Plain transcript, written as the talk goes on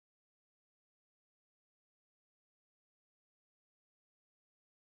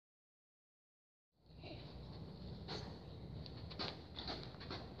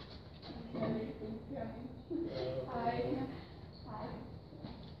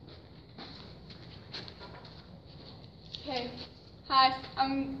Okay. Hi,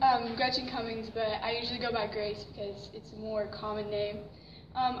 I'm Gretchen Cummings, but I usually go by Grace because it's a more common name.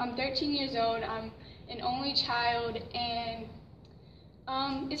 I'm 13 years old. I'm an only child, and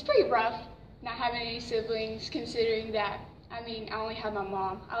it's pretty rough not having any siblings, considering that, I only have my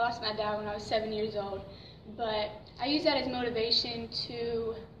mom. I lost my dad when I was 7 years old, but I use that as motivation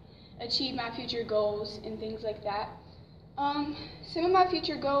to achieve my future goals and things like that. Some of my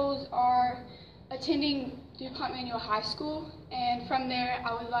future goals are attending DuPont Manual High School, and from there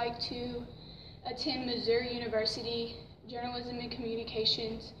I would like to attend Missouri University Journalism and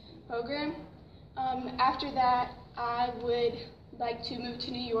Communications program. After that, I would like to move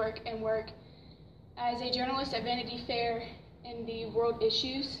to New York and work as a journalist at Vanity Fair in the world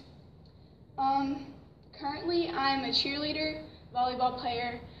issues. Currently, I'm a cheerleader, volleyball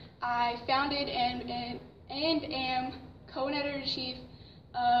player. I founded and am co-editor-in-chief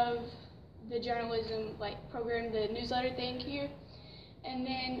of the journalism program, the newsletter thing here. And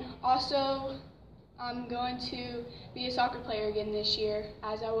then also I'm going to be a soccer player again this year,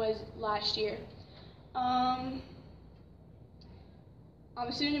 as I was last year. I'm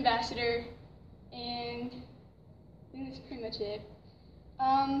a student ambassador, and I think that's pretty much it.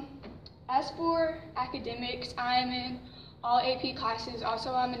 As for academics, I'm in all AP classes.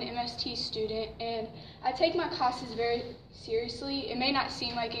 Also, I'm an MST student, and I take my classes very seriously. It may not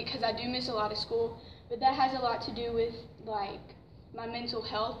seem like it because I do miss a lot of school, but that has a lot to do with my mental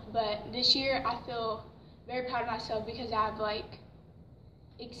health. But this year, I feel very proud of myself because I've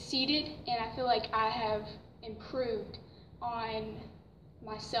exceeded, and I feel like I have improved on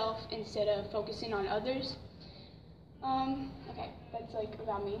myself instead of focusing on others. Okay, that's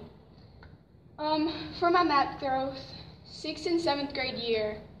about me. For my math growth, 6th and 7th grade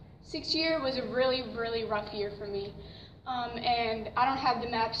year. 6th year was a really, really rough year for me. And I don't have the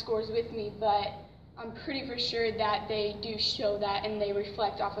math scores with me, but I'm pretty for sure that they do show that and they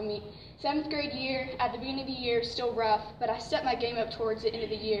reflect off of me. 7th grade year, at the beginning of the year, still rough, but I stepped my game up towards the end of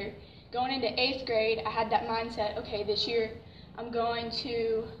the year. Going into 8th grade, I had that mindset, okay, this year I'm going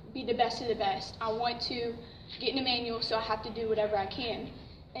to be the best of the best. I want to get in a manual, so I have to do whatever I can.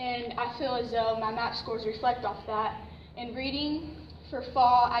 And I feel as though my math scores reflect off that. In reading, for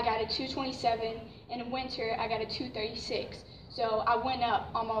fall, I got a 227, and in winter, I got a 236. So I went up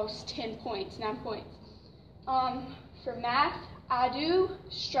almost 10 points, 9 points. For math, I do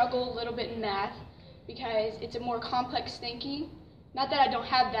struggle a little bit in math because it's a more complex thinking. Not that I don't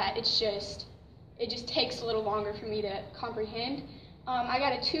have that, it just takes a little longer for me to comprehend. I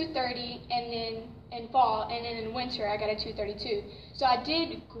got a 230 and then in fall, and then in winter I got a 232. So I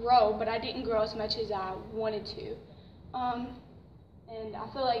did grow, but I didn't grow as much as I wanted to. And I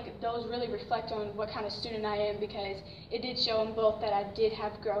feel like those really reflect on what kind of student I am because it did show in both that I did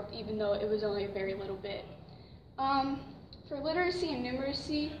have growth even though it was only a very little bit. For literacy and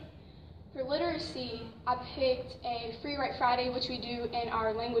numeracy, for literacy I picked a Free Write Friday, which we do in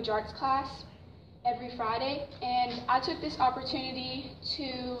our language arts class every Friday, and I took this opportunity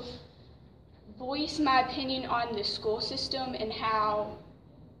to voice my opinion on the school system and how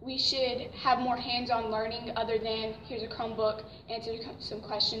we should have more hands-on learning other than here's a Chromebook, answer some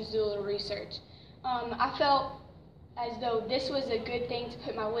questions, do a little research. I felt as though this was a good thing to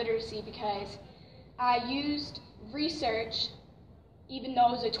put my literacy because I used research, even though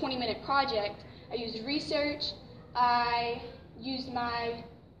it was a 20-minute project. I used research, I used my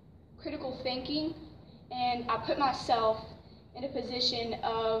critical thinking, and I put myself in a position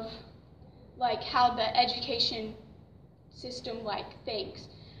of how the education system thinks.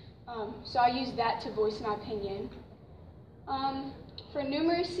 So I used that to voice my opinion. For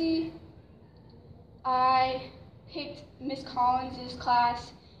numeracy, I picked Miss Collins'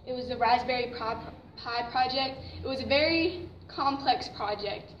 class. It was the Raspberry Pi project. It was a very complex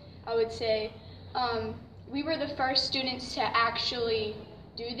project, I would say. We were the first students to actually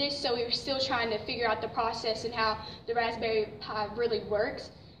do this, so we were still trying to figure out the process and how the Raspberry Pi really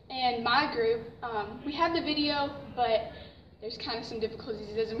works. And my group, we have the video, but there's kind of some difficulties,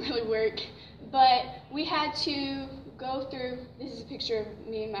 it doesn't really work. But we had to go through, this is a picture of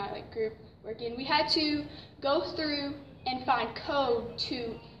me and my group working. We had to go through and find code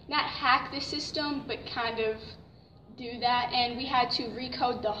to not hack the system, but kind of do that. And we had to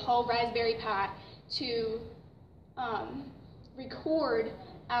recode the whole Raspberry Pi to record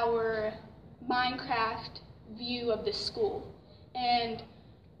our Minecraft view of the school. And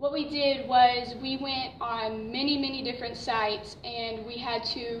what we did was we went on many different sites and we had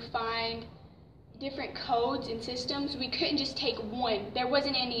to find different codes and systems. We couldn't just take one. There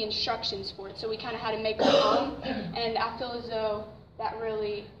wasn't any instructions for it, so we kind of had to make our own. And I feel as though that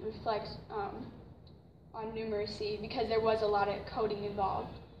really reflects numeracy because there was a lot of coding involved.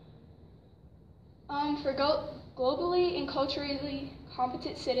 For globally and culturally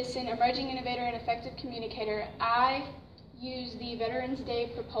competent citizen, emerging innovator, and effective communicator, I used the Veterans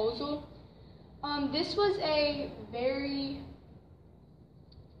Day proposal. This was a very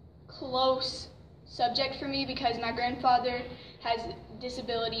close subject for me because my grandfather has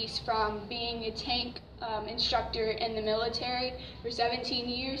disabilities from being a tank instructor in the military for 17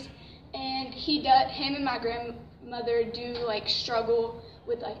 years, and him and my grandmother do like struggle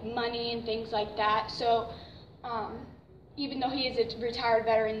with like money and things like that. So even though he is a retired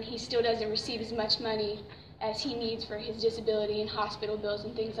veteran, he still doesn't receive as much money as he needs for his disability and hospital bills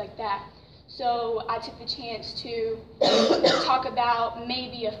and things like that. So I took the chance to talk about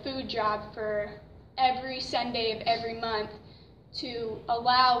maybe a food drive for every Sunday of every month to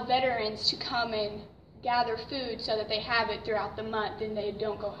allow veterans to come and gather food so that they have it throughout the month and they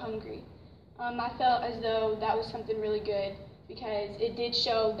don't go hungry. I felt as though that was something really good because it did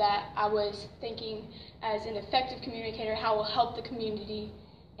show that I was thinking as an effective communicator how it will help the community,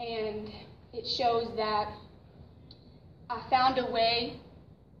 and it shows that I found a way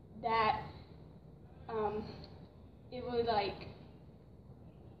that it would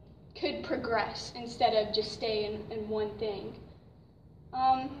could progress instead of just stay in one thing.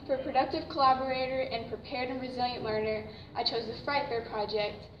 For productive collaborator and prepared and resilient learner, I chose the Fright Fair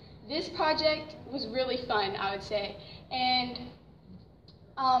project. This project was really fun, I would say, and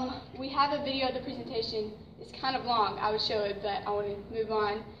we have a video of the presentation. It's kind of long. I would show it, but I want to move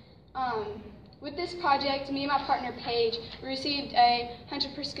on. With this project, me and my partner Paige received a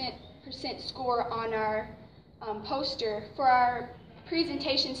 100% score on our poster. For our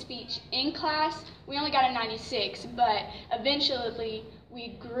presentation speech in class, we only got a 96, but eventually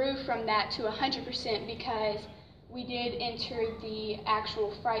we grew from that to 100% because we did enter the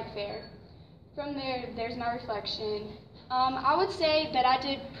actual Fright Fair. From there, there's my reflection. I would say that I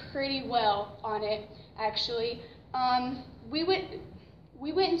did pretty well on it, actually. We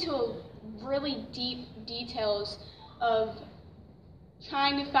went into really deep details of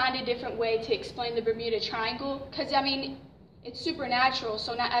trying to find a different way to explain the Bermuda Triangle, because I mean, it's supernatural,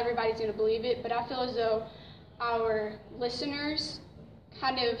 so not everybody's going to believe it, but I feel as though our listeners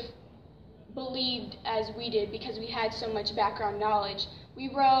kind of believed as we did because we had so much background knowledge. We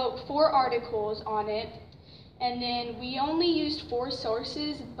wrote 4 articles on it, and then we only used 4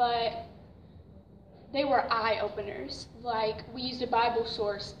 sources, but they were eye-openers. Like, we used a Bible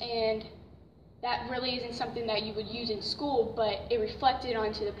source, and that really isn't something that you would use in school, but it reflected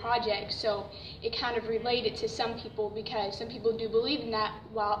onto the project, so it kind of related to some people because some people do believe in that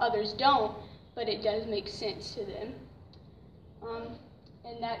while others don't, but it does make sense to them.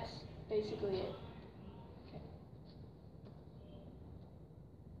 And that's basically it.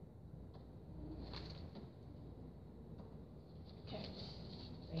 Okay.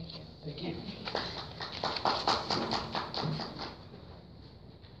 Thank you. Thank you.